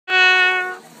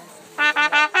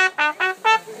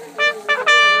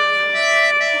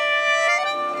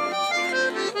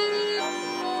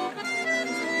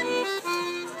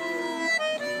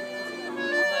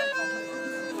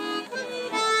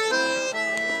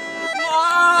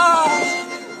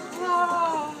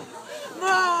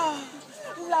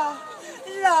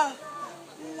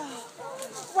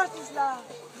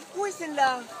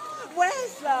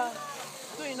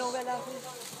I love it.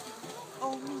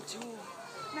 Oh, me too.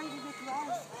 Maybe with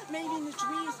grass, maybe in the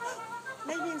trees,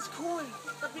 maybe in school.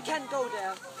 But we can't go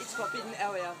there. It's forbidden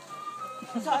area.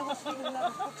 So I was reading a lot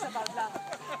of books about love.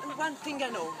 And one thing I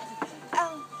know.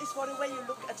 L is for the way you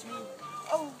look at me.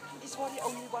 O is for the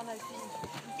only one I feel.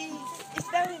 B is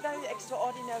very, very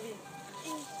extraordinary. E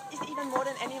is even more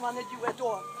than anyone that you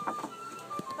adore.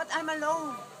 But I'm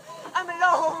alone. I'm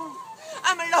alone.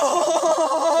 I'm alone.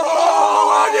 Oh,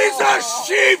 what is a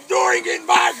sheep doing in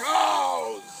my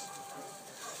house?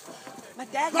 My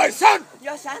dad. My son.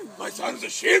 Your son. My son's a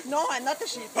sheep? No, I'm not a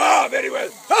sheep. Ah, very well.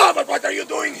 Ah, but what are you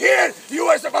doing here? You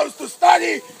were supposed to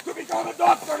study to become a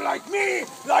doctor like me,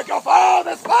 like your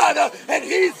father's father and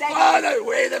his father.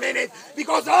 Wait a minute,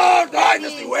 because our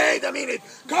dynasty, wait a minute,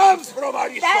 comes from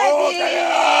Aristotle.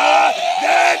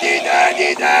 Daddy,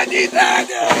 daddy, daddy,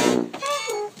 daddy.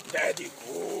 Daddy,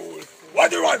 cool. What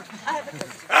do you want? I have a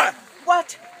question.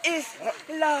 What is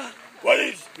love? What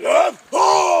is love?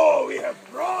 Oh, we have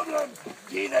problems.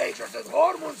 Teenagers and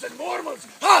hormones and mormons.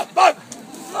 But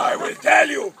I will tell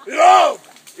you, love,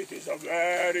 it is a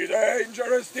very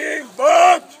dangerous thing.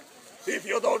 But if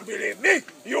you don't believe me,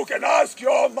 you can ask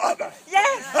your mother.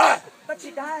 Yes, but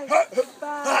she died. Yes.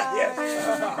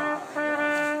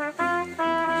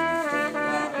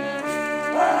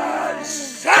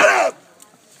 Shut up!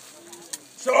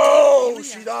 So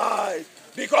she died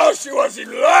because she was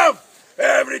in love.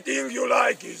 Everything you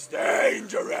like is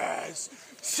dangerous.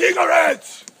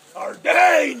 Cigarettes are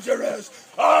dangerous.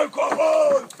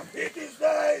 Alcohol, it is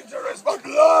dangerous. But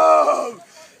love,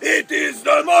 it is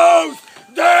the most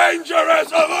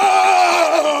dangerous of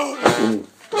all.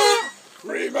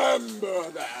 Remember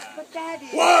that. But Daddy.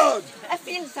 What? I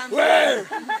feel something. Where?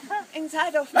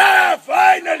 Inside of me.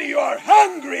 Finally you are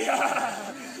hungry.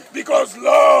 Because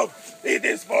love, it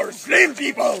is for slim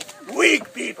people,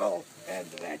 weak people, and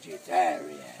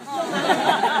vegetarians.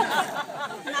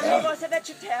 Nanny was a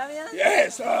vegetarian?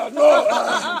 Yes, no,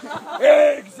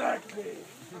 exactly.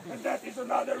 And that is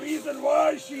another reason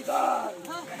why she died.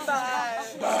 Bye.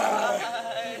 Bye.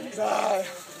 Bye.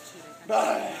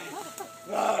 Bye.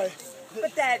 Bye.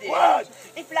 But Daddy, What?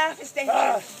 if love is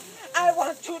dangerous, I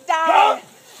want to die.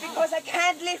 Because I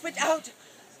can't live without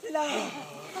love.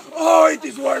 Oh, it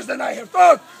is worse than I have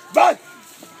thought. But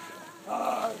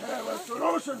I have a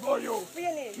solution for you.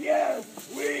 Really? Yes,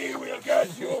 we will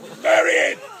get you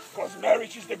married. Because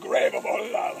marriage is the grave of all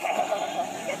love.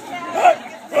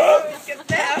 Get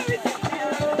married.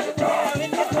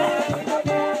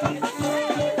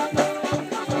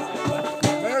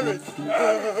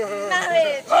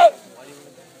 Marriage.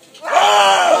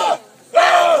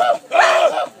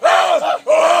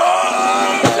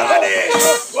 Johnny,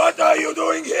 what are you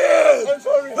doing here? I'm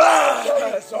sorry.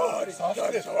 Sorry.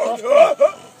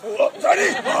 Johnny!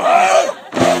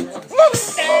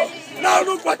 Now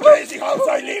look what crazy house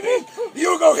I live in.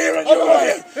 You go here and you go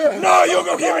here. No, you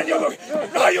go here and you go here.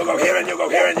 No, you go here and you go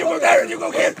here and you go there and you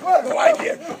go here. Right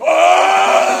here.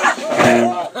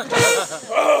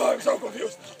 Oh, I'm so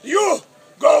confused. You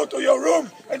go to your room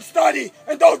and study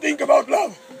and don't think about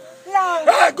love.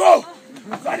 Love. Go.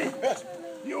 Study.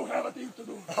 You have a thing to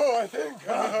do. Oh, I think.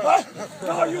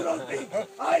 No, you don't think.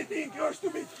 I think you're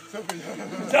stupid.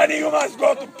 Sonny, you must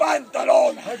go to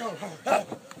Pantalona. I go.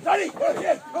 Sonny,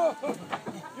 here.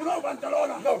 You know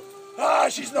Pantalona? No.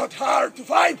 She's not hard to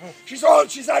find. She's old,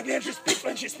 she's ugly, and she speaks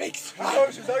when she speaks. Oh,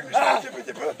 she's ugly. Sonny,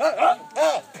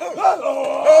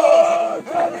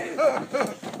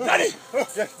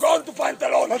 go to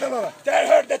Pantalona. Pantalona. Tell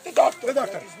her that the doctor Me.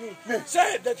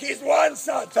 said that his one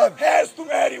son has to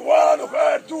marry one of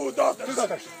her two daughters. Two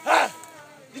daughters.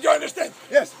 Did you understand?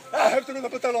 Yes, I have to go to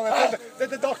Pantalona and tell that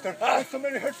the doctor wants to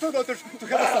marry her two daughters to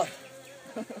have a son.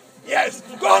 Yes,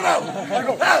 go now. I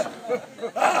go.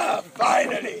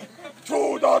 Finally,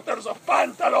 two daughters of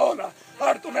Pantalona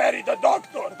are to marry the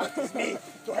doctor, that is me,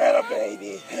 to have a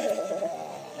baby.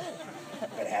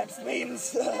 Perhaps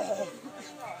twins.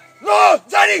 No,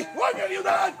 Johnny, what have you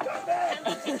done? Come back.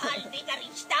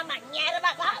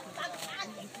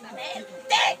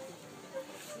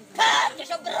 Che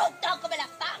sono brutto come la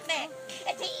fame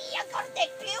e ti accordi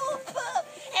più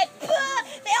e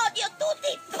mi odio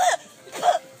tutti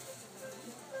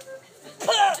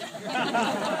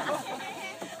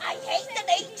I hate the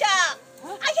nature,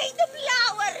 I hate the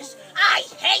flowers, I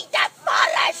hate the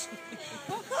forest.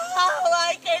 How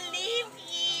I can live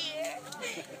here?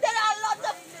 There are a lot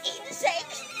of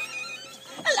insects,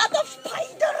 a lot of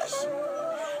spiders,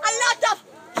 a lot of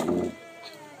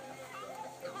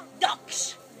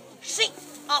ducks. Sick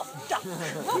of duck.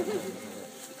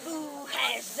 Who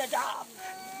has the dog?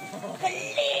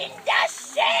 Clean the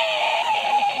sick!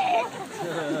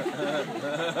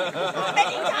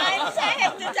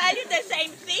 tell you the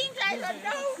same things. I don't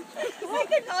know. I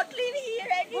cannot live here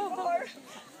anymore.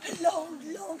 A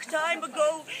long time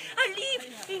ago, I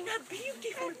lived in a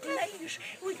beautiful place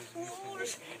with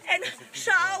pools and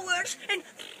showers and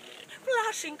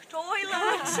flushing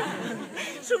toilets.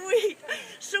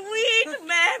 Sweet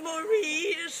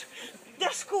memories. The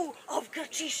school of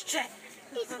Gračišče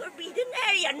is forbidden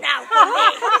area now for me.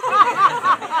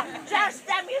 Just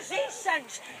the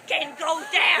musicians can go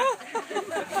there.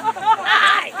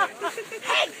 I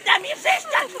hate the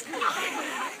musicians.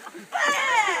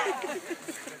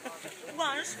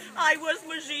 Once I was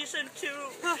musician too,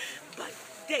 but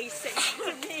they said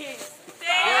to me,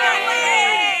 "Stay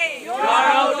away! You are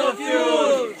out of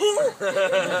tune!" Who?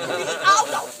 Me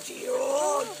out of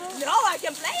tune? No, I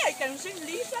can play, I can sing,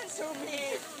 listen to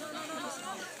me.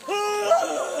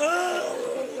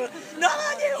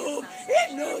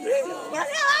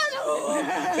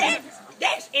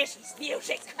 This is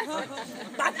music.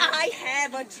 But I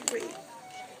have a dream.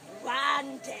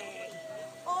 One day,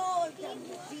 all the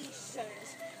musicians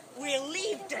will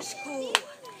leave the school,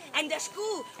 and the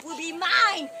school will be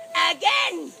mine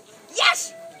again.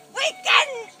 Yes, we can.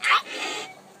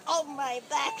 Oh, my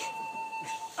back.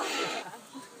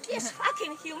 This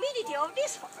fucking humidity of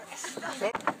this forest.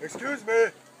 Excuse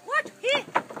me. What? Here?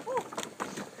 Oh,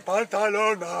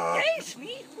 Pantalona. there's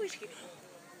me. Who is he?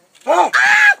 Ah!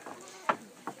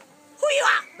 Who you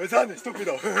are? It's Annie,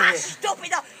 stupido.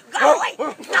 Stupido! Go away!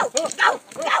 Go!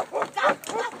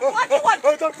 What do you want?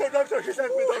 Oh, doctor, he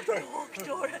sent me, doctor.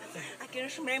 Doctor, I can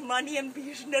smell money and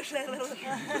business. So,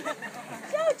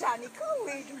 Johnny, come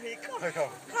with me. Come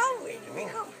with me.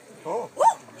 Come. Oh,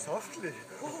 softly.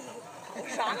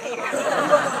 Johnny.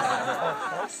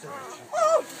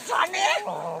 Oh, Johnny.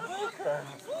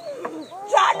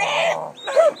 Johnny.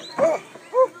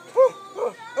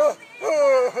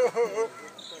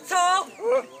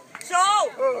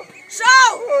 So.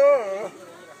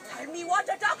 Tell me what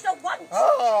the doctor wants.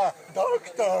 Ah,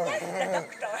 doctor. Yes, the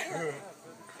doctor.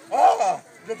 Ah,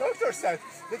 the doctor said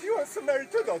that he wants to marry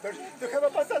two daughters to have a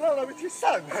pantalona with his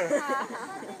son.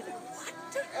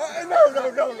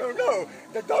 No.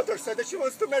 The daughter said that she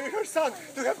wants to marry her son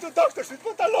to have two daughters with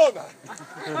pantalona.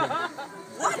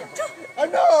 What?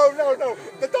 No.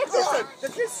 The doctor said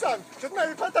that his son should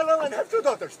marry pantalona and have two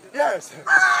daughters. Yes.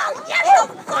 Oh, yes,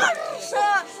 of course.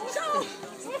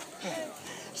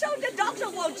 So the doctor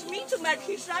wants me to marry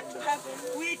his son to have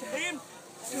with him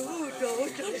two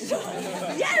daughters.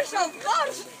 Yes, of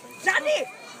course. Johnny.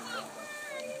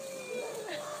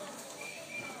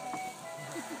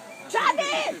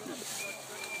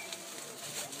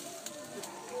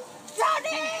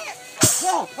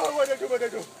 Oh, what I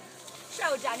do?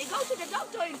 So, Johnny, go to the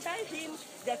doctor and tell him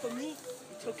that for me,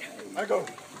 it's okay. I go.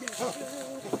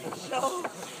 So,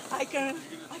 I can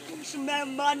smell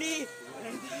money.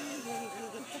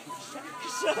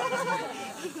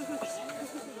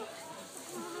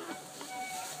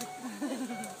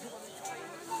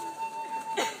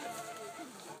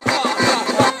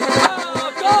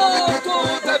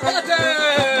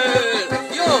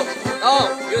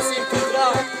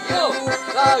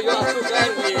 You are too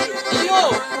friendly. You!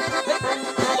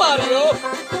 Who are you?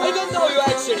 I don't know you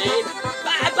actually.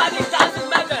 But it doesn't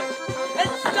matter. And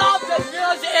stop the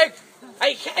music!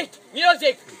 I hate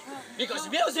music! Because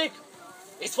music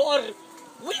is for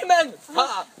women!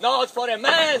 Not for a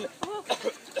man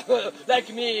like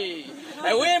me.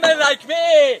 A woman like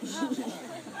me!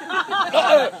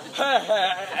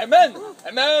 A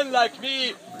man like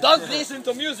me don't listen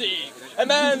to music. A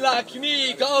man like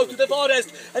me go to the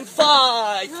forest and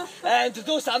fight and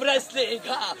do some wrestling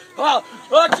and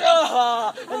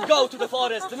go to the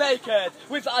forest naked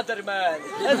with other men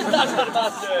and touch their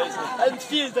muscles and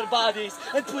feel their bodies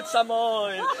and put some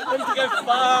oil and have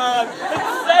fun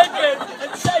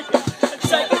and shake it.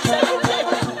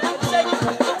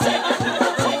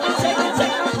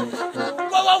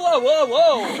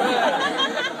 Whoa!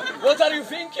 What are you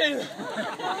thinking?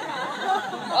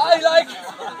 I like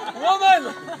woman.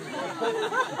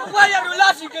 Why are you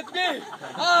laughing at me?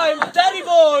 I'm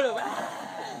terrible.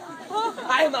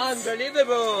 I'm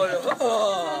unbelievable.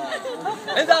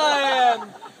 And I am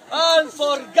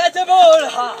unforgettable.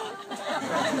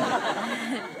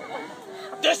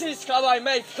 This is how I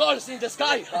make holes in the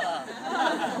sky.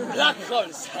 Black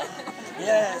holes.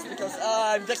 Yes, because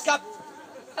I'm the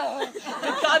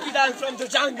captain from the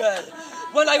jungle.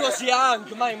 When I was young,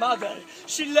 my mother,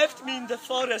 she left me in the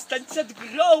forest and said,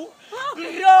 grow,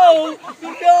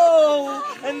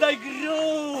 and I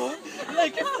grew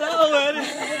like a flower.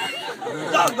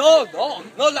 No,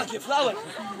 not like a flower,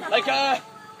 like a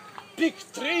big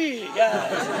tree,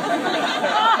 yes.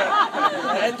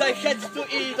 And I had to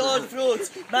eat all fruits,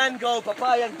 mango,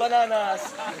 papaya, and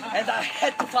bananas. And I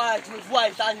had to fight with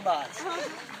wild animals.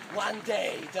 One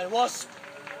day there was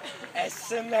a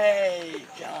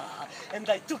snake, and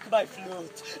I took my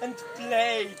flute and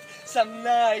played some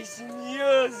nice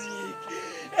music.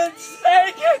 And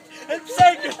sang it, and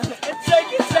sang it, and sang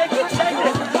it, sang it, sang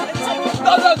it, and sang it.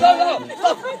 No,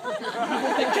 stop!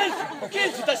 I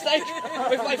killed the snake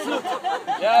with my flute.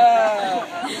 Yeah,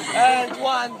 and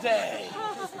one day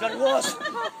there was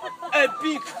a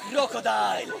big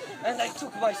crocodile, and I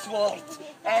took my sword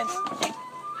and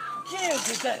killed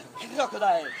the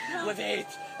crocodile with it,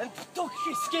 and took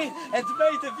his skin and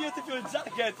made a beautiful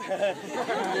jacket.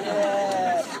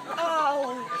 Yeah.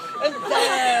 Ow! And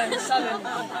then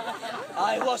suddenly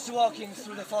I was walking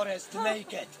through the forest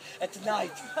naked at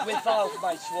night without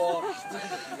my sword.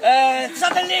 And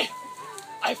suddenly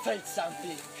I felt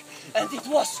something, and it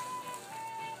was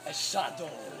a shadow.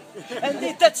 And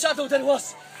in that shadow there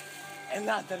was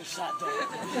another shadow.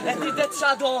 And in that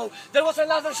shadow there was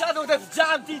another shadow that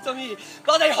jumped into me,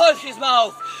 but I held his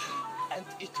mouth. And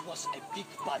it was a big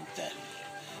panther.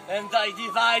 And I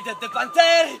divided the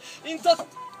panther into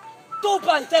 2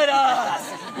 panteras.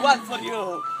 One for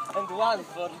you and one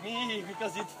for me,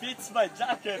 because it fits my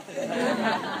jacket.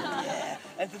 Yeah.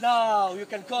 And now you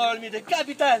can call me the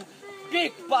Captain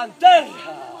Big Panther.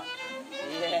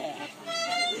 Yeah.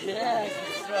 Yes,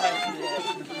 that's right.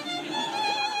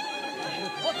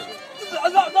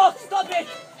 Yeah. No, stop it!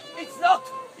 It's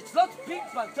not Big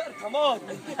Panther, come on!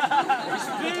 It's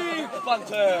Big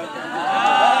Panther!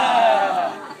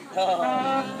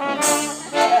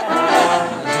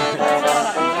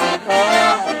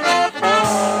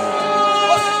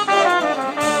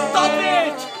 Stop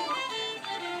it!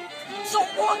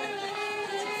 Someone!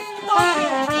 Stop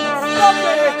it! Stop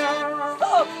it!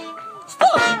 Stop!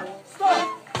 Stop!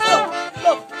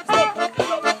 Stop!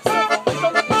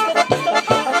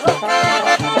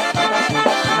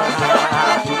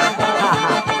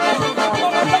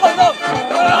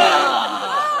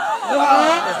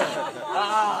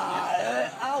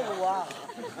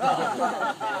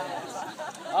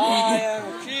 I am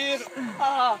here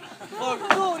for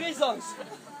 2 reasons.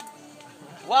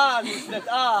 One is that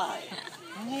I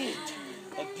need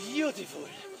a beautiful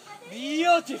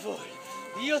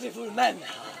man.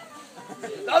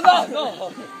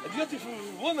 No, a beautiful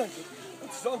woman.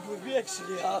 It's wrong with me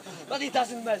actually, but it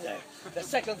doesn't matter. The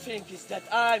second thing is that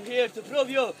I'm here to prove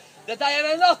you that I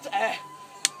am not a...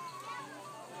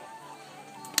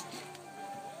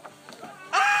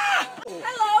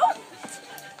 Hello?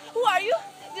 Who are you?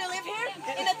 Do you live here?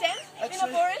 In a tent? In a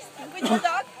forest? With your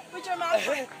dog? With your mom?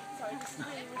 Sorry, this is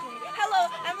really weird. Hello,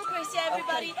 I'm Lucrecia,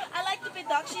 everybody. I like to play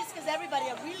dog sheets because everybody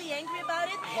are really angry about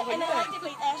it. And I like to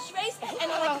play ashtrays. And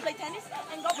I like to play tennis.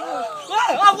 And go...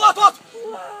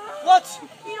 What?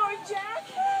 Your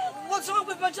jacket? What's wrong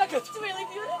with my jacket? It's really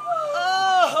beautiful.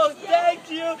 Oh, thank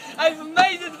you. I've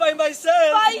made it by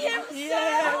myself. By himself?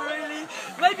 Yeah, really.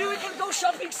 Maybe we can go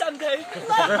shopping someday.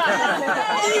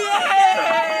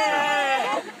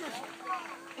 Yeah!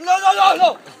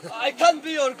 No. I can't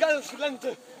be your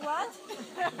girlfriend. What?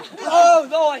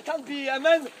 No, I can't be a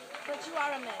man. But you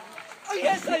are a man. Oh,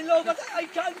 yes, I know, but I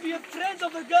can't be a friend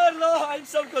of a girl. Oh, I'm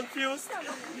so confused.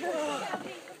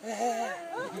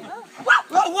 What?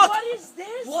 What is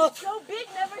this? What? It's so big,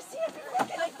 never seen it before.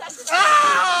 Can I touch it?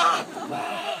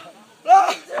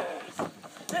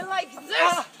 And like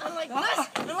this, and like this,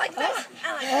 and like this,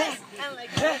 and like this, and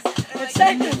like this,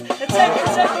 and like this.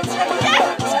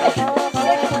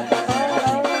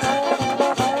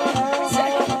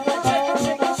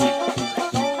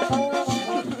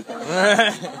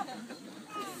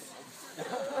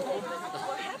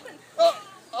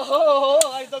 Oh,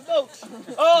 I don't know.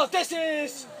 Oh, this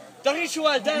is the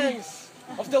ritual dance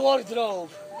of the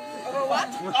wardrobe. What?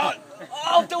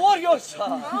 Of the warriors. Oh,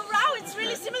 wow, it's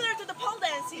really similar to the pole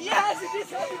dancing. Yes, it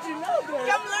is. How did you know that?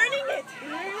 I'm learning it.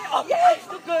 Oh, I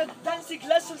took dancing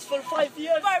lessons for 5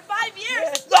 years. For 5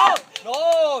 years? Yes. No.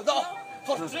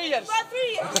 For 3 years. For 3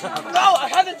 years? No, I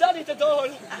haven't done it at all.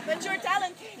 But you're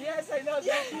talented. Yes, I know.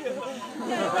 Thank you.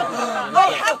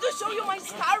 I have to show you my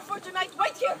scarf for tonight.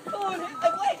 Right here.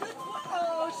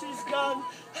 Oh, she's gone.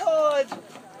 Oh,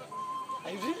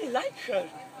 I really like her.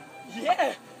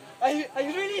 Yeah, I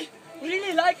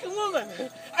really like a woman.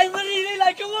 I really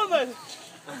like a woman.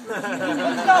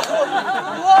 No,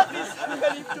 what is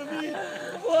happening to me?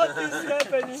 What is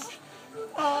happening?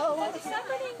 What is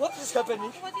happening? What is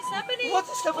happening? What is happening? What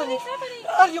is happening? What is happening?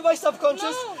 Are you my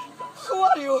subconscious? No. Who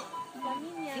are you? La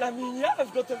niña. Flaminia?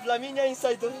 I've got a Flaminia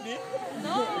inside of me.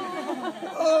 No.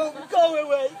 Oh, go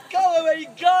away, go away,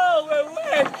 go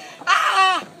away.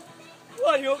 Ah! Who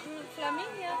are you?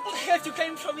 Flaminia. Have you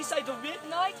came from inside of me?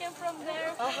 No, I came from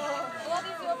there. What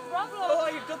is your problem? Oh,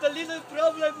 I got a little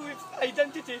problem with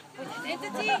identity. With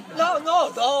identity? No,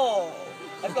 no, no.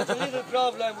 I've got a little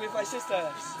problem with my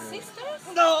sisters. Sisters?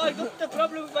 No, I got a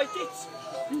problem with my tits.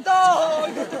 No,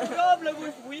 I got a problem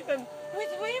with women.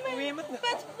 With women? Women.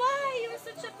 But why? You're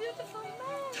such a beautiful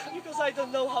man. Because I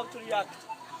don't know how to react.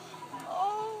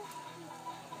 Oh.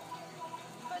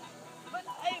 But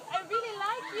I really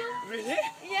like you. Really?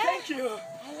 Yeah. Thank you.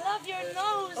 I love your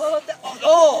nose.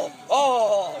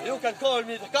 Oh, you can call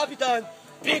me the Captain,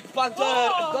 Big Panther.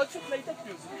 Oh. Don't you play that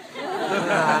music?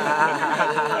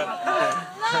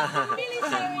 Love the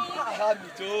military. Me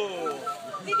too.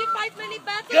 Did you fight many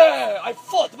battles? Yeah, I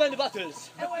fought many battles.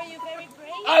 And were you very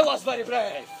brave? I was very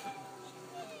brave.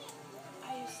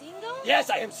 Are you single? Yes,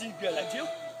 I am single. And you?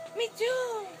 Me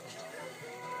too.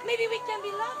 Maybe we can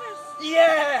be lovers.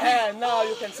 Yeah, now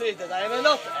you can see that I am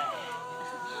not.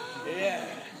 Yeah,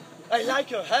 I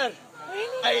like your hair.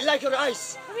 Really? I like your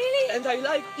eyes. Really? And I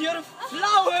like your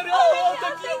flower. Oh,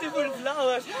 the beautiful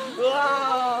flower.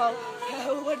 Wow.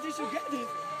 Where did you get it?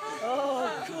 Oh,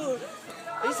 cool.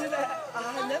 Is it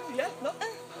a name yet? No?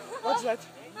 What's that?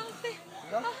 Nothing.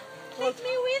 No? Take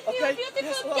me with you, Okay.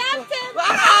 beautiful Yes, captain.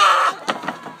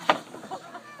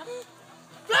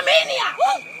 Flaminia!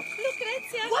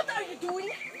 Lucrezia. What are you doing?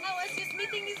 I was just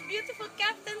meeting this beautiful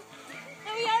captain.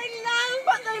 And we are in love.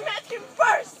 But I met him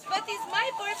first! But he's my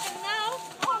boyfriend now.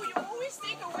 Oh, you always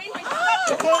take away my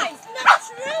stuff. It's not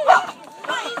true.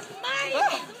 He's mine.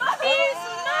 He is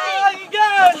mine. Hey,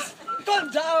 girls, calm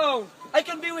down. I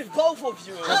can be with both of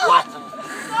you. What?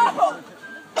 No!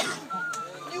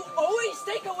 You always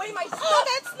take away my stuff! Oh,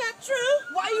 that's not true.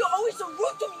 Why are you always so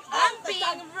rude to me? I'm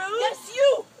being rude. Yes,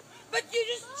 you! But you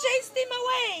just chased him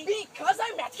away. Because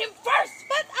I met him first!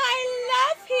 But I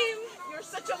love him. You're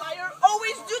such a liar.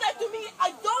 Always do that to me.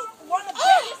 I don't want to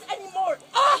do this anymore.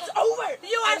 It's over.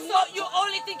 You are so. You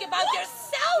only think about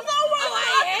yourself. No, I'm Oh, I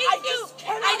not. hate I you. just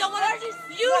cannot I don't want bear to. this.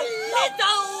 You No.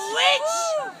 little witch.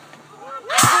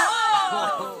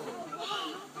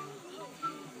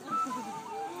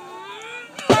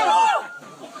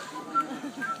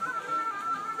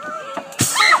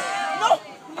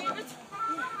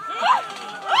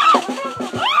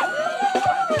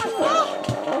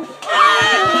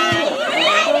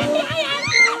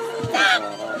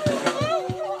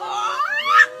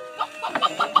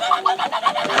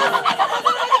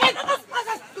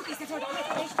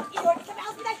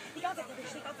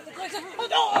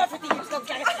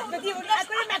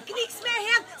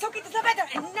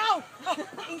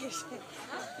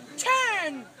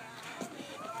 Turn!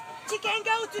 Chicken,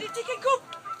 go to the chicken coop!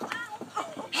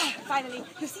 Finally,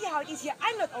 you see how it is here.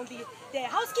 I'm not only the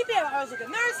housekeeper, I'm also the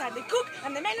nurse, I'm the cook,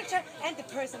 I'm the manager, and the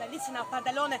person that listens of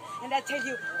Pantalone. And I tell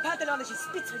you, Pantalone, she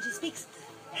spits when she speaks.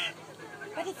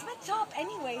 But it's my job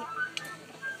anyway.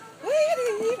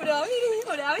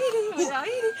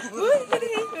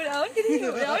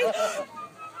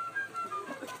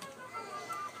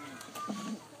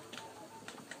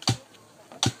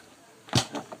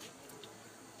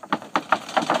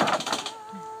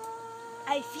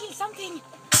 I feel something.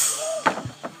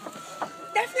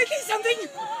 Definitely something.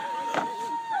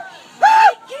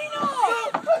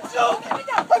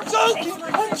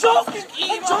 I'm joking.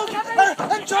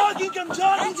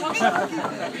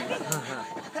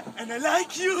 And I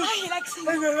like you. I like you.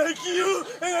 And I like you.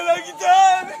 And I like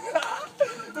Dan.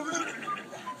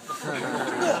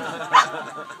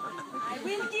 I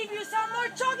will give you some more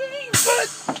jogging. But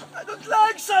I don't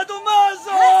like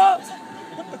sadomaso.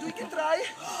 But we can try.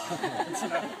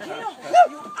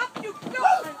 You up, you go.